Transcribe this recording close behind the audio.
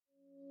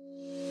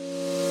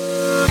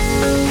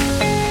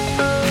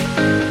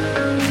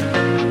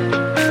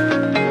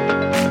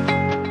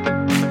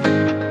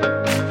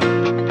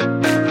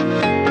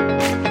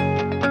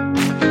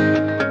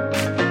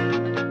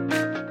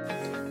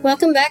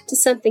Welcome back to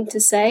Something to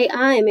Say.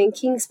 I am in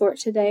Kingsport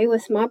today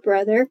with my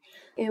brother,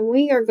 and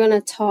we are going to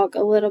talk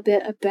a little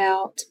bit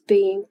about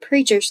being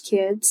preacher's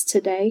kids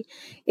today.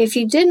 If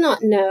you did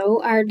not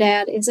know, our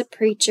dad is a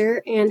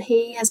preacher, and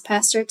he has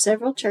pastored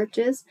several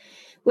churches,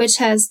 which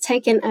has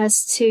taken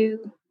us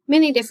to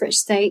many different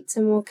states,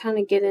 and we'll kind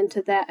of get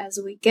into that as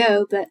we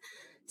go. But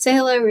say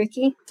hello,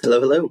 Ricky.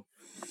 Hello.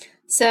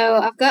 So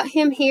I've got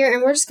him here,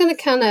 and we're just going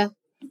to kind of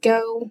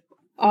go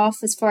off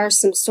as far as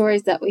some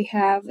stories that we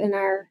have in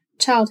our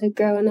childhood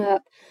growing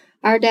up.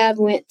 Our dad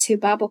went to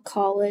Bible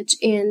college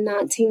in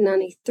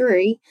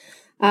 1993.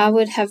 I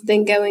would have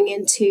been going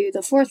into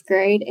the 4th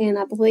grade, and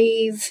I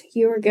believe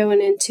you were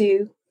going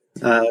into...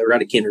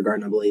 right at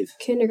kindergarten, I believe.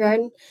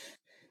 Kindergarten.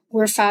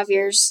 We're 5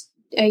 years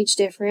age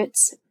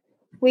difference.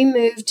 We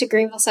moved to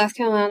Greenville, South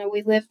Carolina.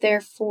 We lived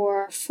there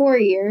for 4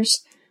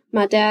 years.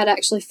 My dad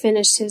actually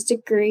finished his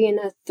degree in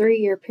a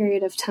 3-year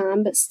period of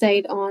time, but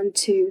stayed on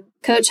to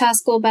coach high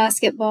school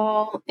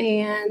basketball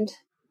and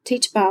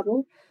teach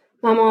Bible.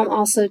 My mom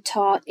also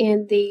taught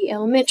in the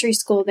elementary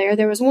school there.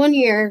 There was 1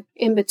 year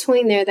in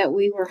between there that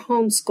we were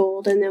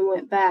homeschooled and then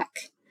went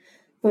back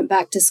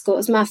to school. It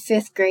was my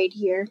 5th grade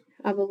year,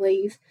 I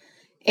believe.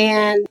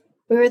 And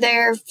we were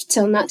there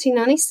till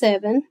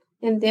 1997,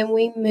 and then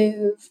we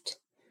moved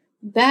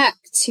back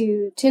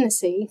to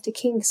Tennessee, to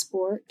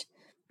Kingsport.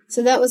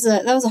 So that was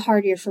a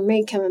hard year for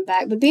me coming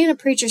back. But being a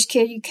preacher's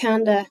kid, you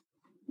kind of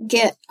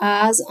get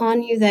eyes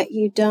on you that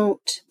you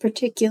don't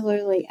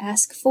particularly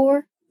ask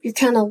for. You're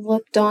kind of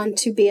looked on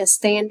to be a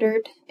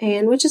standard,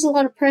 and which is a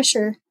lot of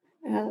pressure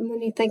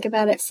when you think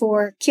about it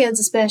for kids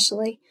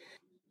especially.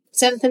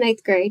 7th and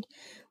 8th grade,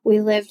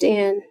 we lived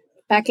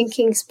back in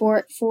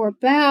Kingsport for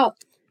about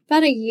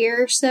a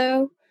year or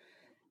so.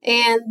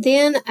 And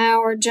then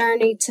our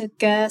journey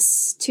took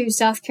us to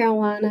South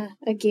Carolina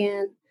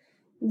again,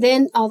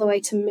 then all the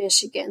way to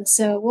Michigan.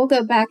 So we'll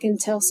go back and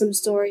tell some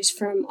stories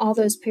from all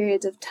those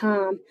periods of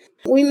time.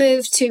 We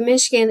moved to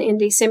Michigan in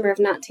December of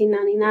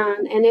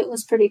 1999, and it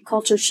was pretty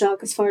culture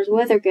shock as far as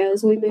weather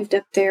goes. We moved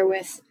up there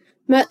with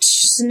much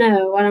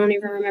snow. I don't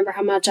even remember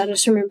how much. I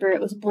just remember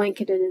it was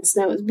blanketed in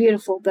snow. It was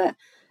beautiful, but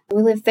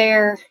we lived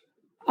there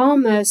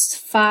almost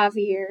 5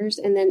 years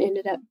and then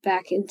ended up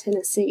back in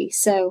Tennessee.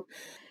 So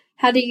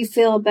how do you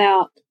feel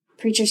about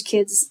preacher's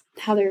kids,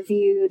 how they're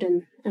viewed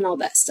and all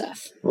that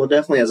stuff? Well,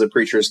 definitely as a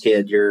preacher's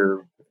kid,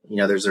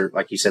 there's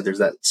like you said, there's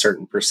that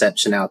certain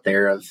perception out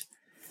there of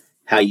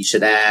how you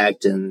should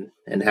act and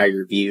how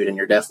you're viewed, and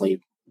you're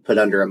definitely put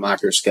under a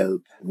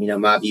microscope.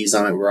 My views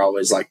on it were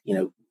always like,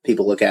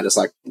 people look at us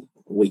like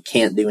we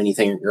can't do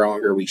anything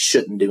wrong or we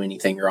shouldn't do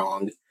anything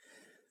wrong.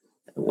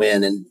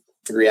 When in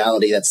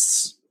reality,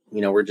 that's,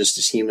 we're just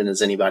as human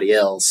as anybody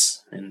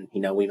else. And,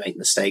 we make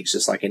mistakes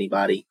just like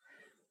anybody.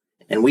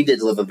 And we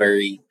did live a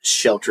very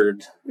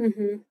sheltered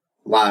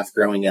life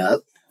growing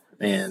up.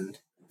 And,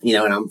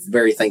 and I'm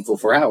very thankful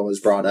for how I was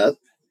brought up.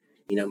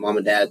 Mom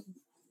and dad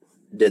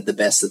did the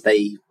best that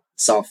they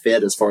saw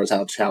fit as far as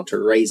how to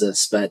raise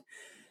us. But,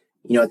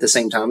 at the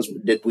same time,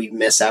 did we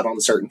miss out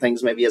on certain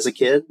things maybe as a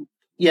kid?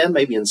 Yeah,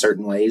 maybe in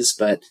certain ways.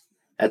 But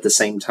at the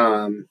same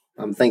time,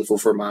 I'm thankful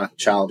for my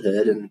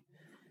childhood and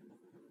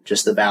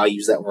just the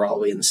values that were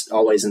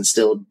always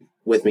instilled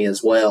with me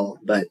as well.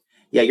 But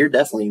yeah, you're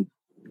definitely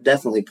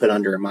put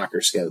under a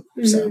microscope.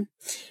 Mm-hmm. So,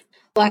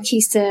 like he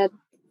said,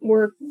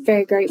 we're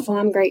very grateful.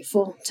 I'm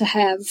grateful to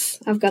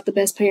I've got the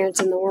best parents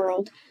in the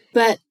world.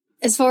 But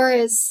as far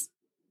as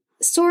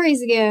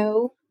stories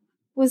go,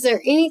 was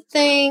there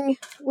anything?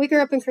 We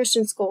grew up in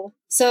Christian school.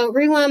 So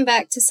rewind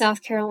back to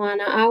South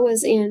Carolina. I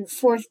was in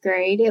 4th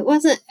grade. It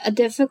wasn't a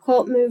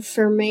difficult move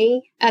for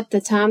me at the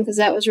time because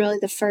that was really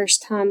the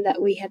first time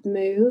that we had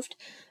moved.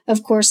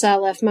 Of course, I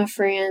left my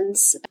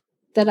friends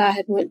that I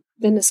had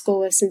been to school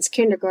with since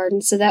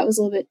kindergarten, so that was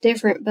a little bit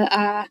different. But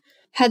I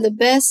had the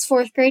best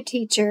 4th grade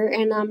teacher,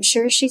 and I'm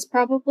sure she's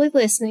probably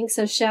listening,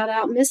 so shout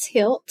out Miss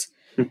Hilt.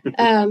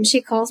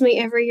 She calls me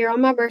every year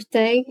on my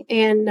birthday,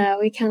 and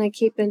we kind of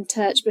keep in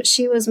touch. But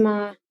she was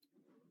my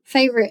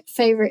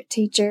favorite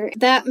teacher.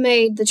 That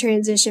made the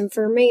transition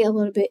for me a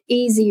little bit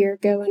easier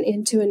going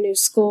into a new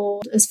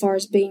school as far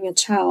as being a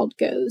child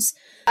goes.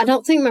 I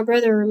don't think my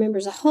brother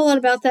remembers a whole lot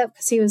about that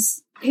because he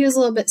was a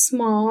little bit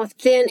small.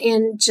 Then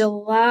in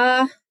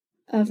July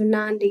of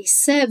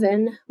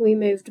 97, we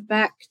moved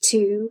back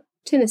to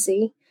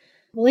Tennessee.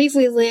 I believe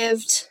we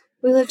lived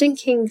in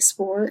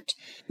Kingsport.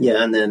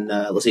 Yeah, and then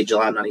let's see,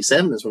 July of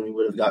 97 is when we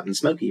would have gotten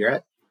Smokey,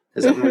 right?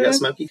 Is that when we got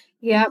Smokey?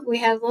 Yeah, we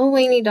had a little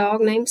weenie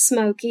dog named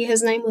Smokey.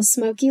 His name was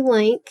Smokey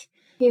Link.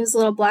 He was a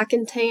little black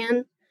and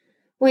tan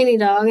weenie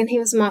dog, and he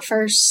was my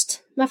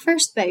first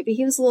baby.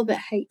 He was a little bit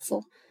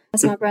hateful,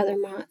 as my brother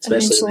might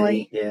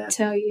eventually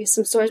tell you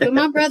some stories. But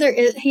my brother,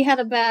 he had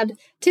a bad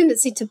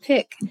tendency to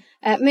pick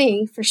at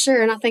me, for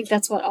sure, and I think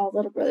that's what all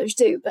little brothers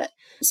do. But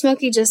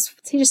Smokey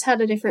just had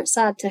a different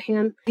side to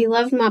him. He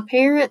loved my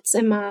parents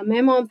and my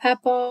mama and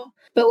papa.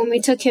 But when we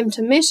took him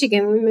to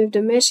Michigan, we moved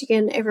to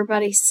Michigan,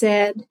 everybody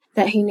said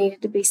that he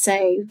needed to be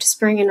saved.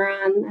 Spring and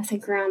Ryan, I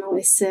think Ryan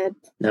always said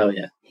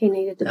he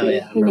needed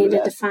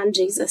to find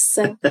Jesus.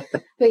 So,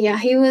 but yeah,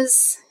 he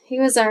was He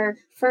was our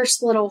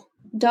first little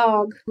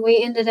dog. We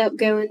ended up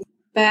going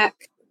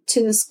back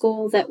to the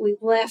school that we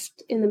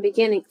left in the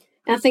beginning.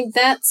 And I think is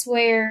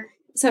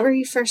that where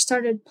you first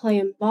started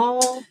playing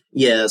ball?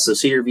 Yeah, so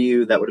Cedar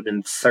View, that would have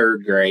been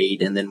 3rd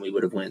grade, and then we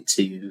would have went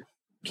to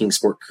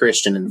Kingsport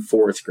Christian in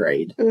 4th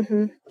grade.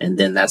 Mm-hmm. And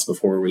then that's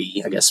before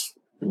we, I guess,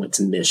 went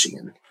to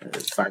Michigan,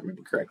 if I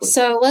remember correctly.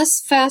 So let's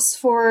fast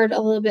forward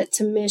a little bit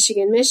to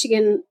Michigan.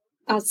 Michigan,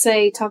 I'd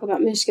say talk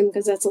about Michigan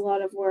because that's a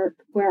lot of where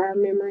our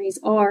memories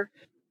are.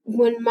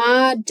 When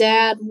my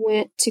dad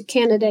went to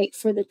candidate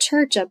for the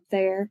church up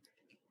there,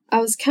 I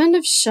was kind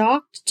of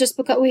shocked just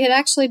because we had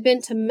actually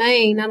been to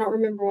Maine. I don't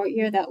remember what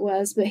year that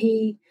was, but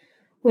he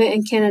went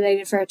and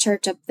candidated for a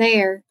church up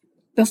there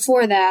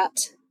before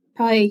that,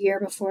 probably a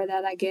year before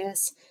that, I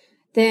guess.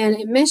 Then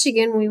in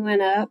Michigan, we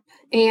went up,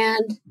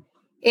 and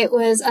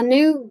I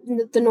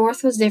knew the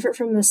North was different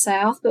from the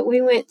South, but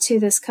we went to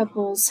this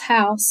couple's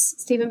house,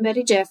 Steve and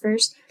Betty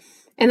Jeffers,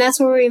 and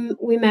that's where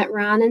we met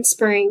Ryan and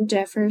Spring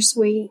Jeffers.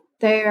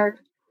 They are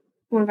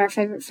one of our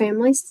favorite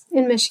families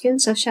in Michigan,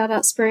 so shout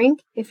out Spring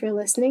if you're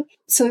listening.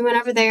 So we went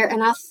over there,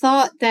 and I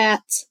thought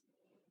that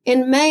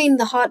in Maine,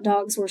 the hot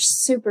dogs were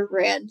super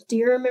red. Do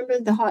you remember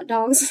the hot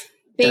dogs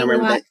being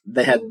white?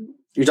 They had,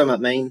 you're talking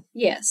about Maine?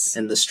 Yes.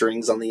 And the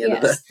strings on the end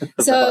of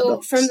the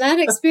So from that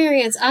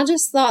experience, I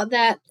just thought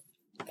that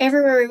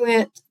everywhere we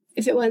went,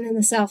 if it wasn't in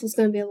the South, was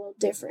going to be a little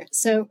different.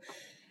 So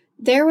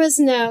there was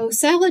no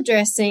salad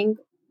dressing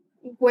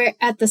when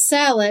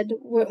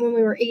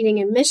we were eating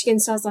in Michigan.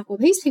 So I was like, well,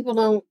 these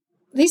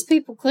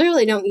people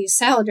clearly don't use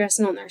salad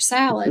dressing on their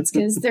salads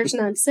because there's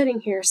none sitting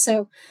here.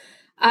 So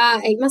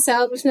I ate my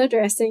salad with no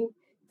dressing.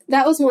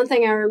 That was one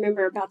thing I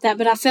remember about that.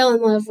 But I fell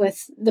in love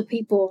with the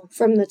people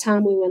from the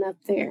time we went up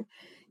there.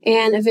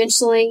 And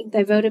eventually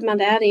they voted my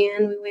dad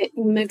in. We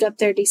moved up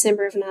there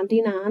December of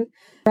 99,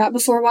 right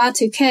before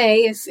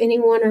Y2K. If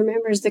anyone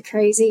remembers the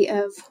crazy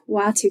of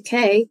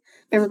Y2K,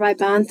 everybody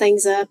buying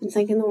things up and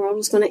thinking the world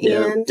was going to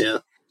end. Yeah.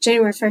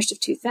 January 1st of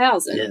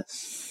 2000. Yeah.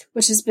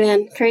 Which has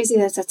been crazy.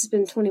 That's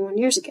been 21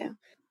 years ago.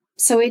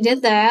 So we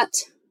did that.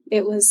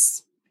 There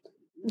was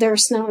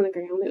snow on the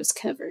ground. It was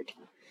covered.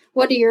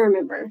 What do you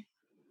remember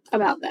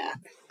about that?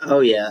 Oh,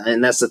 yeah.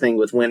 And that's the thing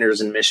with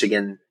winters in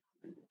Michigan.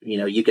 You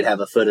know, you could have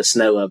a foot of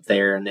snow up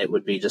there and it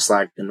would be just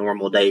like a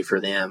normal day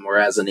for them.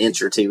 Whereas an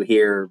inch or two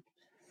here,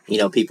 you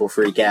know, people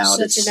freak out.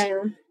 Shut you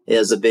down. It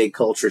is a big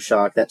culture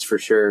shock, that's for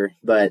sure.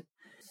 But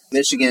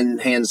Michigan,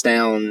 hands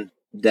down,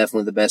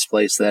 definitely the best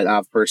place that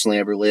I've personally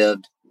ever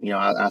lived. You know,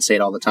 I say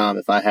it all the time.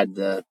 If I had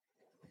the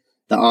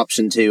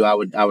option to, I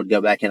would go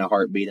back in a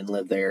heartbeat and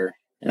live there.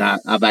 And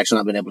I've actually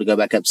not been able to go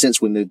back up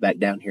since we moved back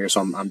down here.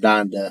 So I'm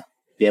dying to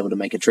be able to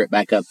make a trip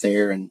back up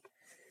there and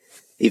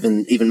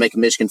even make a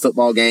Michigan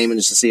football game and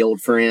just to see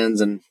old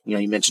friends. And, you know,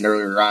 you mentioned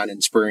earlier Ryan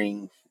and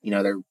Spring, you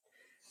know, they're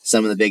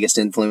some of the biggest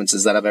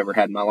influences that I've ever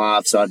had in my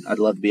life. So I'd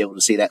love to be able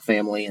to see that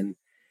family and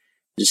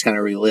just kind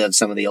of relive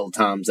some of the old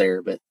times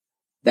there. But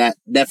that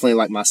definitely,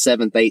 like my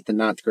 7th, 8th, and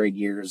 9th grade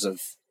years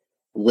of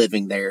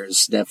living there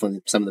is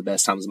definitely some of the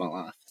best times of my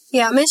life.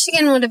 Yeah,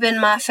 Michigan would have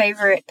been my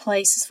favorite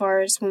place as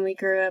far as when we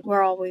grew up,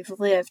 where all we've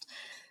lived.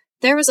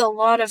 There was a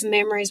lot of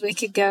memories we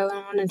could go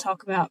on and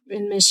talk about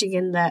in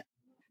Michigan. That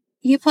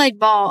you played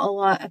ball a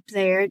lot up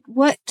there.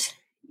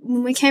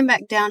 When we came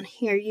back down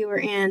here, were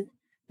you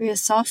a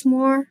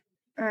sophomore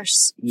or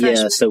freshman?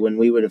 Yeah, so when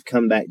we would have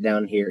come back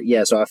down here,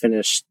 so I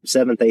finished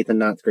 7th, 8th, and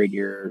 9th grade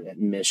year at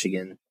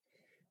Michigan.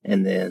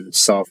 And then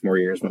sophomore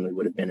year is when we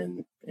would have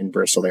been in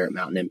Bristol there at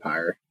Mountain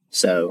Empire.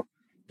 So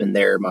been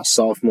there my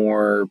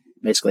sophomore,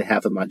 basically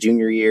half of my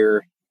junior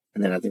year.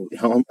 And then I think we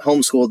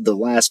homeschooled the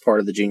last part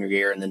of the junior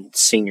year. And then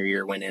senior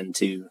year went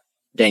into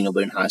Daniel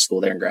Boone High School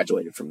there and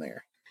graduated from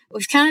there.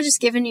 We've kind of just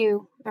given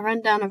you a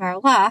rundown of our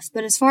life.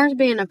 But as far as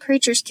being a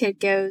preacher's kid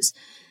goes,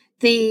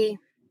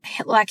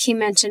 like he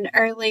mentioned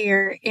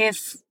earlier,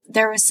 if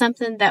there was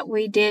something that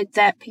we did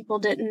that people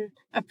didn't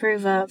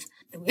approve of,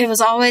 it was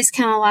always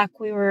kind of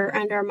like we were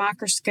under a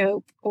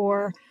microscope,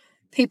 or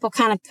people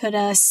kind of put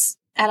us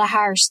at a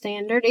higher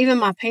standard. Even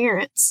my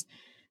parents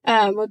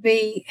would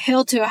be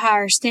held to a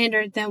higher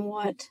standard than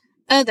what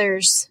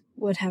others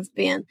would have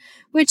been,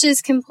 which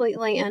is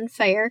completely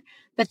unfair,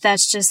 but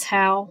that's just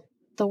how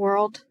the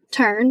world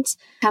turns.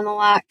 Kind of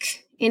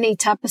like any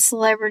type of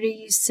celebrity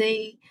you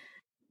see,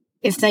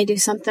 if they do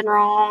something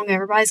wrong,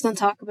 everybody's going to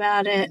talk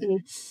about it,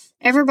 and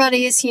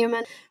everybody is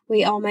human.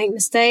 We all make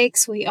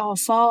mistakes. We all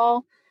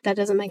fall. That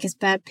doesn't make us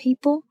bad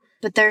people.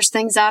 But there's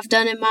things I've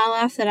done in my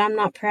life that I'm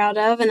not proud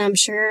of, and I'm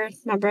sure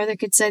my brother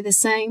could say the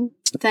same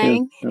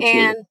thing. Yeah,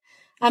 and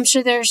I'm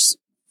sure there's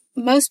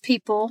most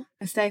people,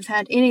 if they've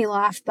had any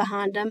life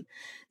behind them,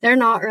 they're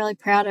not really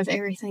proud of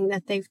everything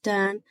that they've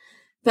done.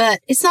 But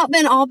it's not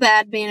been all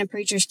bad being a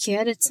preacher's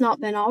kid. It's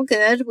not been all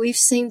good. We've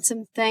seen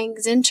some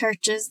things in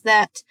churches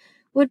that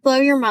would blow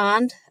your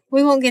mind.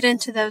 We won't get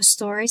into those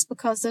stories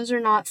because those are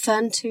not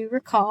fun to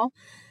recall.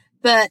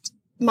 But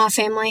my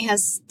family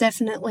has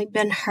definitely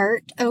been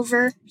hurt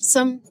over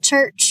some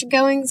church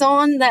goings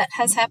on that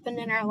has happened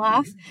in our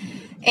life.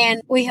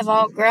 And we have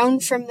all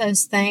grown from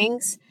those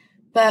things,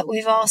 but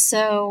we've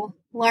also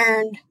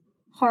learned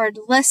hard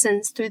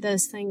lessons through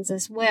those things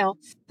as well.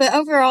 But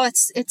overall,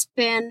 it's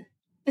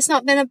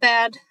not been a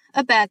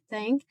bad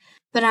thing,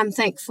 but I'm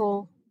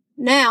thankful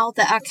now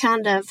that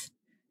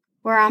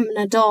where I'm an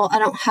adult, I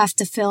don't have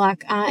to feel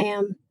like I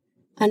am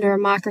under a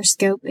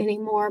microscope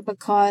anymore,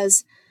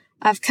 because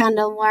I've kind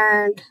of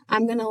learned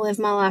I'm going to live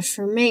my life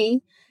for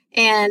me,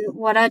 and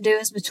what I do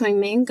is between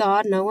me and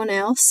God, no one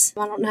else.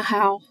 I don't know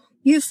how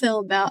you feel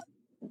about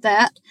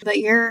that, but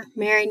you're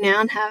married now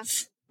and have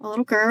a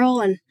little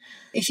girl, and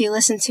if you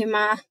listen to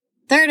my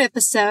 3rd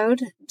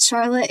episode,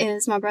 Charlotte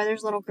is my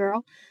brother's little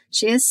girl.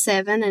 She is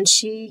 7, and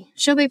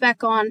she'll be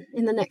back on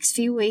in the next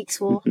few weeks.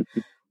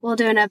 We'll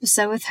do an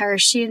episode with her.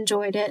 She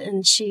enjoyed it,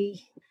 and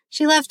she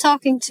loved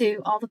talking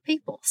to all the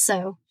people.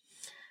 So,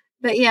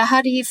 but yeah,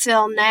 how do you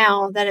feel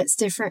now that it's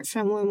different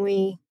from when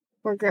we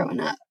were growing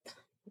up?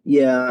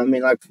 Yeah, I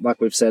mean, like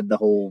we've said the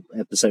whole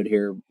episode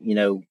here,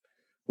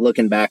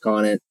 looking back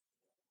on it,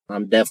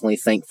 I'm definitely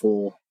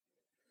thankful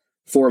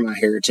for my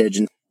heritage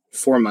and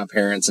for my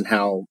parents and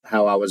how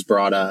I was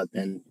brought up.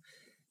 And,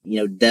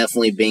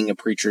 definitely being a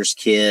preacher's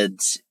kid,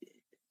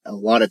 a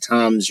lot of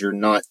times you're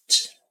not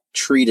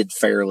treated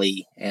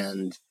fairly.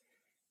 And,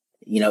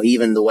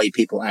 even the way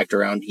people act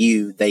around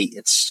you,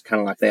 it's kind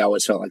of like they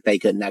always felt like they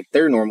couldn't act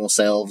their normal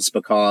selves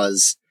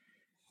because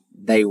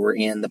they were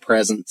in the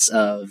presence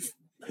of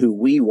who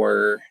we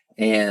were,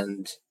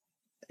 and,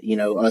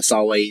 us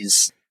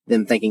always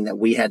them thinking that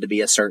we had to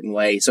be a certain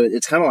way. So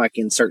it's kind of like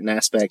in certain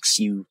aspects,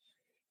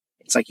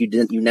 it's like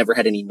you never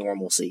had any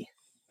normalcy.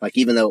 Like,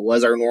 even though it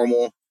was our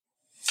normal,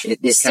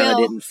 it kind of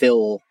didn't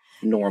feel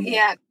normal.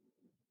 Yeah.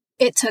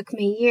 It took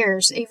me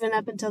years, even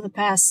up until the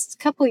past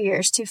couple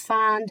years, to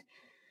find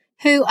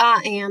who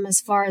I am as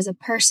far as a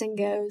person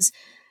goes.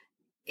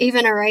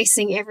 Even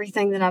erasing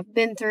everything that I've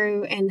been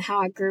through and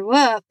how I grew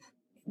up,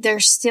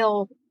 there's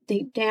still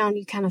deep down,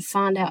 you kind of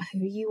find out who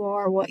you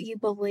are, what you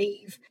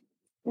believe.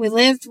 We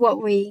lived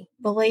what we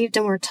believed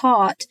and were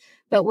taught,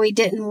 but we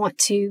didn't want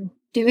to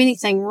do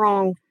anything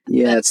wrong.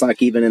 Yeah, it's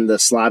like even in the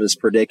slightest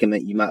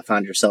predicament you might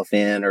find yourself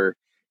in, or,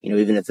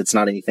 even if it's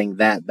not anything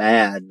that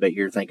bad, but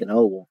you're thinking,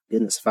 oh, well,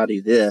 goodness, if I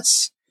do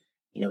this,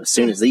 as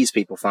soon as these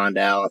people find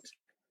out,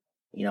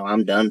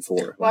 I'm done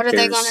for. What are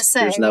they going to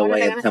say? There's no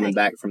way of coming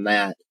back from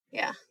that.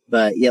 Yeah.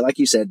 But yeah, like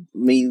you said,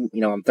 me,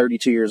 I'm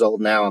 32 years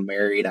old now. I'm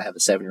married. I have a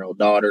 7-year-old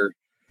daughter.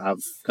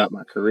 I've got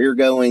my career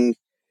going.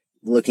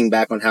 Looking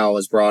back on how I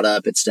was brought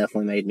up, it's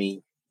definitely made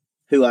me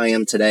who I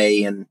am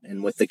today,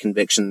 and with the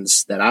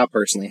convictions that I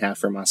personally have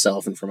for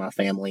myself and for my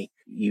family.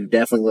 You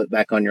definitely look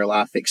back on your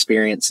life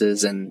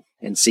experiences and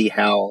see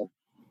how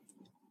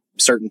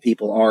certain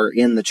people are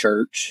in the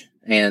church,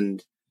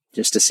 and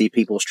just to see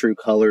people's true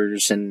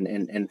colors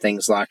and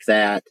things like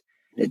that.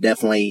 It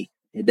definitely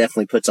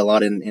puts a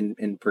lot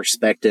in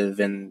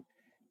perspective, and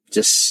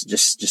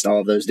just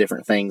all of those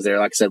different things there.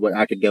 Like I said,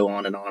 I could go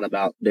on and on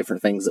about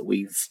different things that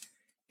we've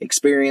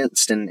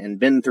experienced and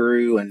been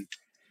through, and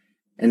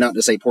not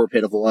to say poor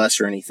pitiful us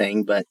or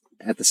anything, but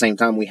at the same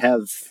time we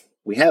have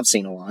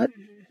seen a lot,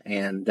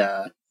 and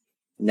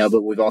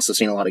but we've also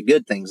seen a lot of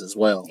good things as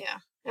well. Yeah,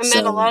 I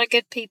met a lot of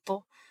good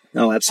people.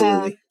 Oh,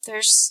 absolutely.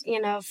 There's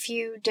a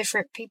few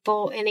different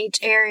people in each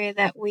area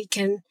that we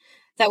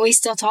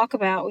still talk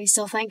about, we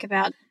still think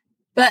about.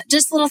 But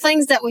just little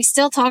things that we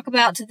still talk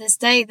about to this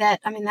day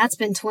that's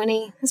been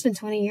 20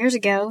 years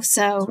ago.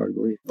 So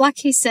like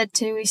he said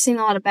too, we've seen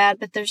a lot of bad,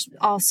 but there's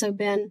also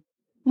been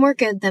more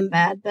good than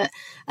bad. But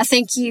I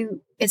think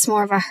it's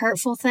more of a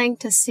hurtful thing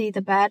to see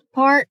the bad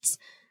parts,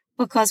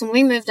 because when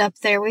we moved up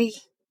there,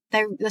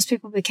 those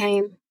people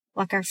became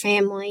like our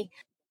family,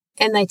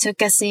 and they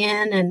took us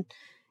in and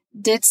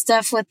did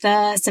stuff with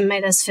us and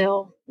made us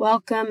feel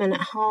welcome and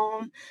at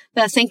home.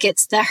 But I think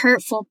it's the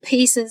hurtful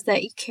pieces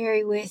that you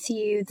carry with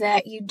you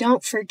that you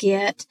don't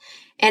forget,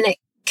 and it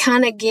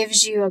kind of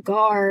gives you a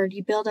guard.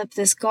 You build up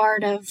this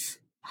guard of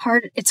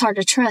it's hard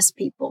to trust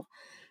people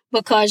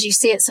because you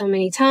see it so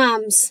many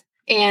times,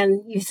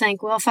 and you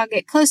think, well, if I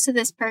get close to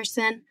this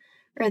person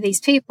or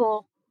these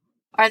people,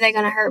 are they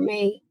going to hurt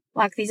me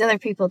like these other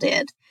people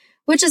did?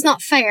 Which is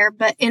not fair,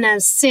 but in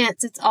a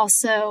sense, it's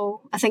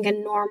also, I think, a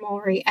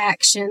normal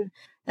reaction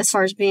as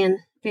far as being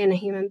a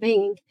human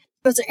being.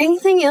 Was there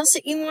anything else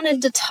that you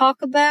wanted to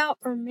talk about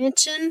or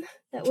mention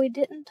that we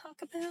didn't talk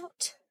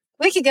about?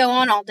 We could go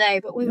on all day,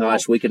 but we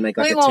won't. We could make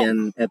like a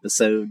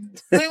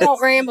 10-episode we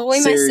won't ramble. We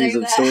may series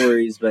save of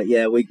stories, but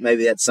yeah,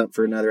 maybe that's something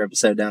for another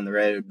episode down the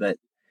road. But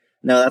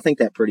no, I think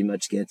that pretty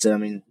much gets it. I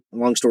mean,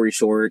 long story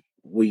short,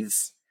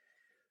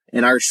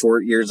 in our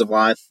short years of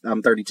life,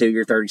 I'm 32,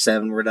 you're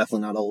 37. We're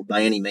definitely not old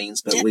by any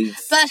means, but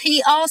But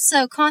he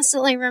also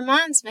constantly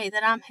reminds me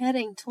that I'm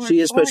heading toward 40. She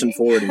is pushing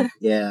 40,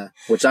 yeah,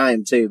 which I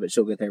am too, but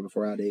she'll get there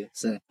before I do.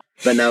 So,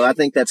 but no, I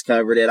think that's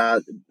covered it.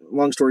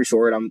 Long story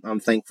short, I'm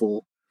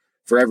thankful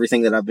for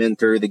everything that I've been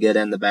through, the good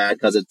and the bad,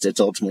 because it's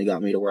ultimately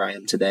got me to where I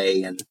am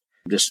today, and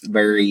I'm just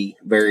very,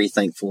 very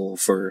thankful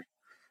for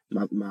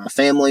my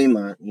family,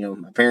 my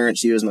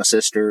parents, you as my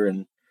sister,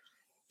 and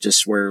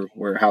just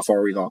how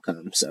far we've all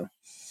come. So.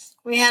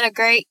 We had a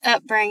great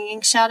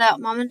upbringing. Shout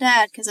out Mom and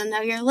Dad, because I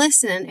know you're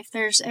listening. If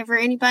there's ever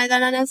anybody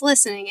that I know is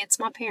listening, it's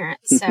my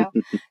parents. So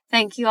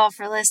thank you all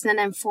for listening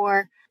and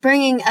for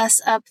bringing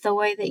us up the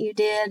way that you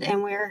did.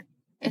 And we're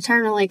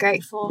eternally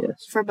grateful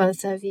for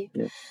both of you.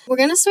 Yes. We're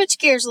going to switch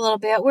gears a little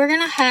bit.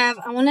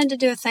 I wanted to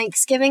do a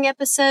Thanksgiving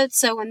episode.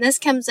 So when this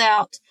comes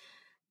out,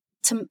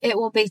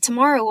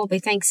 tomorrow will be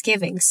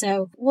Thanksgiving.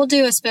 So we'll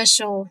do a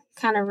special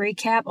kind of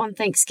recap on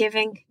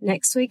Thanksgiving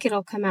next week.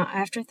 It'll come out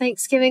after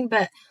Thanksgiving,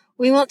 but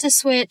we want to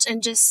switch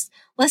and just,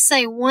 let's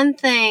say one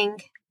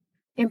thing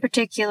in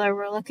particular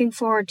we're looking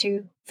forward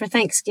to for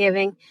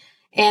Thanksgiving.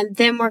 And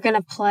then we're going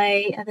to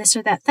play a this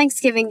or that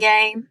Thanksgiving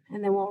game.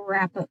 And then we'll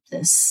wrap up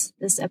this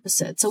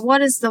episode. So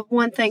what is the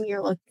one thing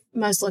you're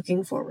most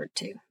looking forward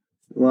to?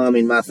 Well, I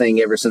mean, my thing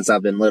ever since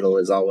I've been little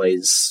is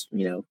always,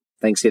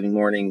 Thanksgiving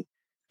morning,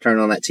 turn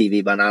on that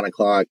TV by 9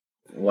 o'clock,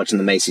 watching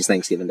the Macy's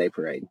Thanksgiving Day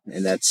Parade.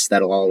 And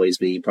that'll always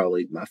be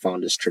probably my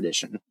fondest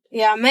tradition.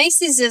 Yeah,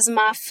 Macy's is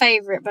my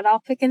favorite, but I'll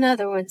pick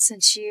another one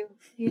since you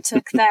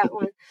took that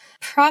one.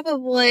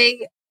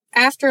 Probably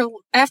after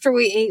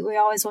we eat, we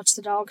always watch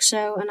the dog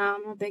show, and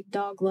I'm a big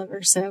dog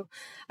lover, so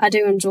I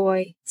do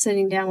enjoy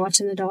sitting down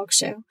watching the dog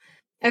show.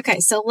 Okay,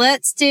 so we're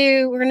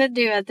going to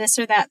do a this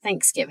or that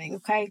Thanksgiving,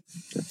 okay?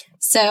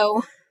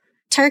 So,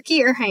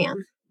 turkey or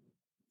ham?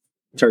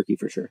 Turkey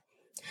for sure.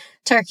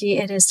 Turkey.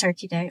 It is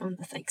Turkey Day on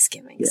the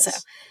Thanksgiving. Yes. So,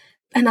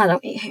 and I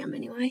don't eat ham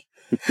anyway.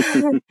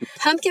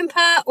 Pumpkin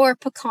pie or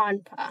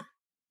pecan pie?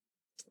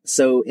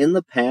 So in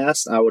the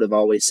past, I would have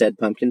always said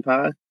pumpkin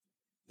pie,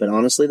 but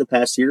honestly, the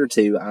past year or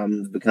two,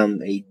 I've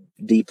become a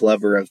deep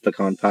lover of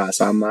pecan pie,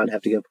 so I might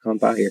have to go pecan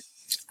pie here.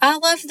 I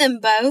love them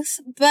both,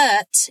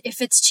 but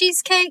if it's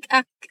cheesecake,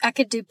 I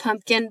could do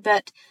pumpkin,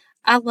 but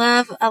I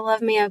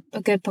love me a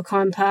good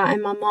pecan pie,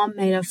 and my mom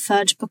made a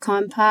fudge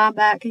pecan pie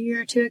back a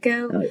year or two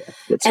ago. Oh, yeah.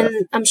 Good stuff.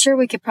 And I'm sure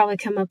we could probably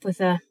come up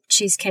with a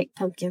cheesecake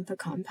pumpkin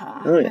pecan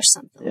pie or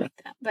something like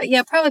that. But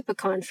yeah, probably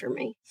pecan for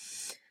me.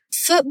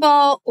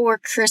 Football or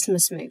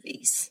Christmas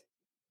movies?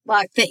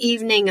 Like the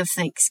evening of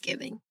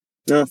Thanksgiving.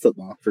 No,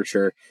 football for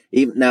sure.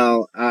 Even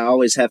now, I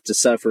always have to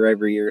suffer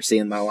every year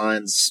seeing my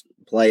Lions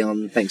play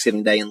on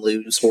Thanksgiving Day and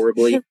lose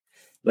horribly,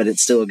 but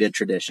it's still a good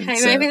tradition.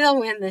 Hey, maybe they'll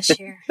win this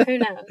year. Who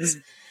knows?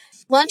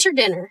 Lunch or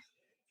dinner?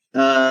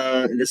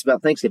 It's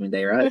about Thanksgiving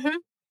Day, right? Mm-hmm.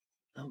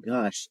 Oh,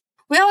 gosh.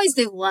 We always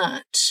do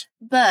lunch,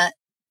 but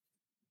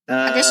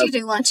I guess you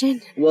do lunch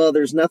in. Well,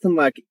 there's nothing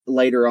like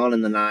later on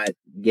in the night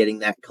getting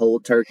that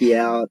cold turkey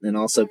out and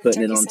also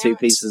putting it on two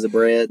pieces of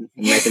bread and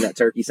making that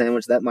turkey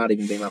sandwich. That might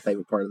even be my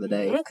favorite part of the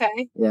day.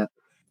 Okay. Yeah.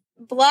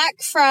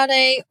 Black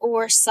Friday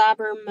or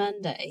Cyber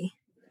Monday?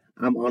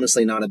 I'm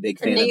honestly not a big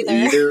fan of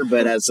either,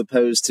 but as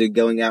opposed to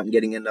going out and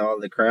getting into all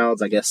the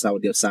crowds, I guess I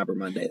would go Cyber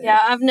Monday there. Yeah,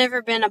 I've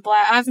never been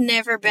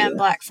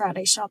Black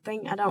Friday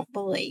shopping, I don't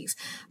believe.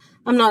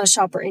 I'm not a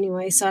shopper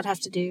anyway, so I'd have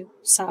to do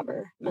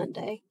Cyber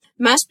Monday.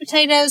 Mashed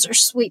potatoes or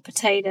sweet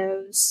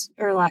potatoes,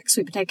 or like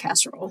sweet potato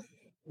casserole?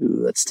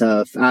 Ooh, that's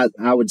tough.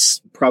 I would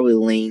probably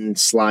lean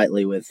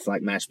slightly with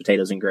like mashed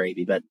potatoes and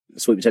gravy, but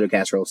sweet potato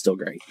casserole is still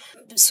great.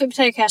 Sweet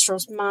potato casserole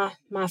is my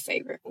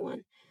favorite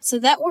one. So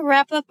that will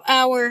wrap up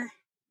our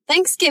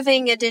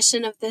Thanksgiving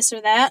edition of This or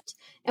That,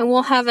 and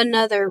we'll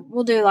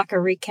do like a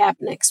recap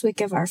next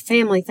week of our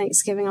family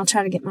Thanksgiving. I'll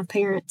try to get my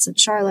parents and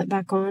Charlotte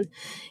back on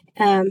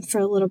for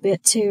a little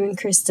bit too, and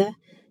Krista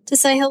to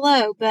say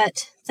hello.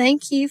 But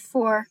thank you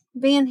for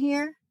being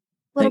here,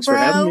 Thanks for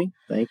having me.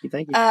 Thank you.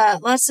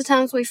 Lots of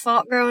times we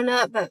fought growing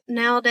up, but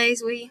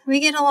nowadays we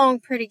get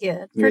along pretty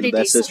good. You're the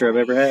best sister I've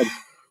ever had.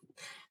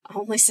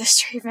 Only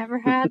sister you've ever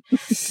had.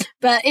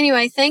 But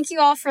anyway, thank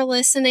you all for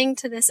listening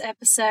to this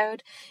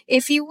episode.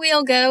 If you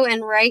will go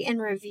and rate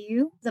and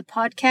review the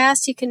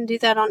podcast, you can do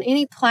that on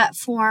any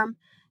platform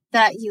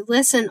that you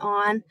listen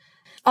on.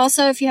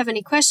 Also, if you have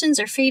any questions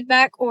or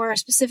feedback or a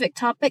specific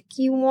topic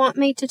you want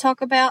me to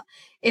talk about,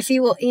 if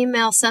you will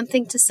email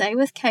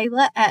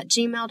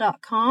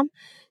somethingtosay@gmail.com,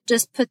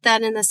 just put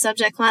that in the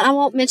subject line. I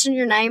won't mention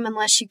your name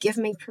unless you give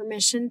me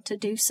permission to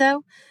do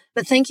so.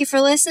 But thank you for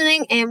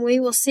listening, and we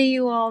will see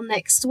you all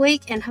next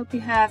week, and hope you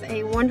have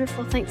a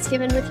wonderful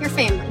Thanksgiving with your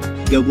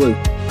family. Go Blue.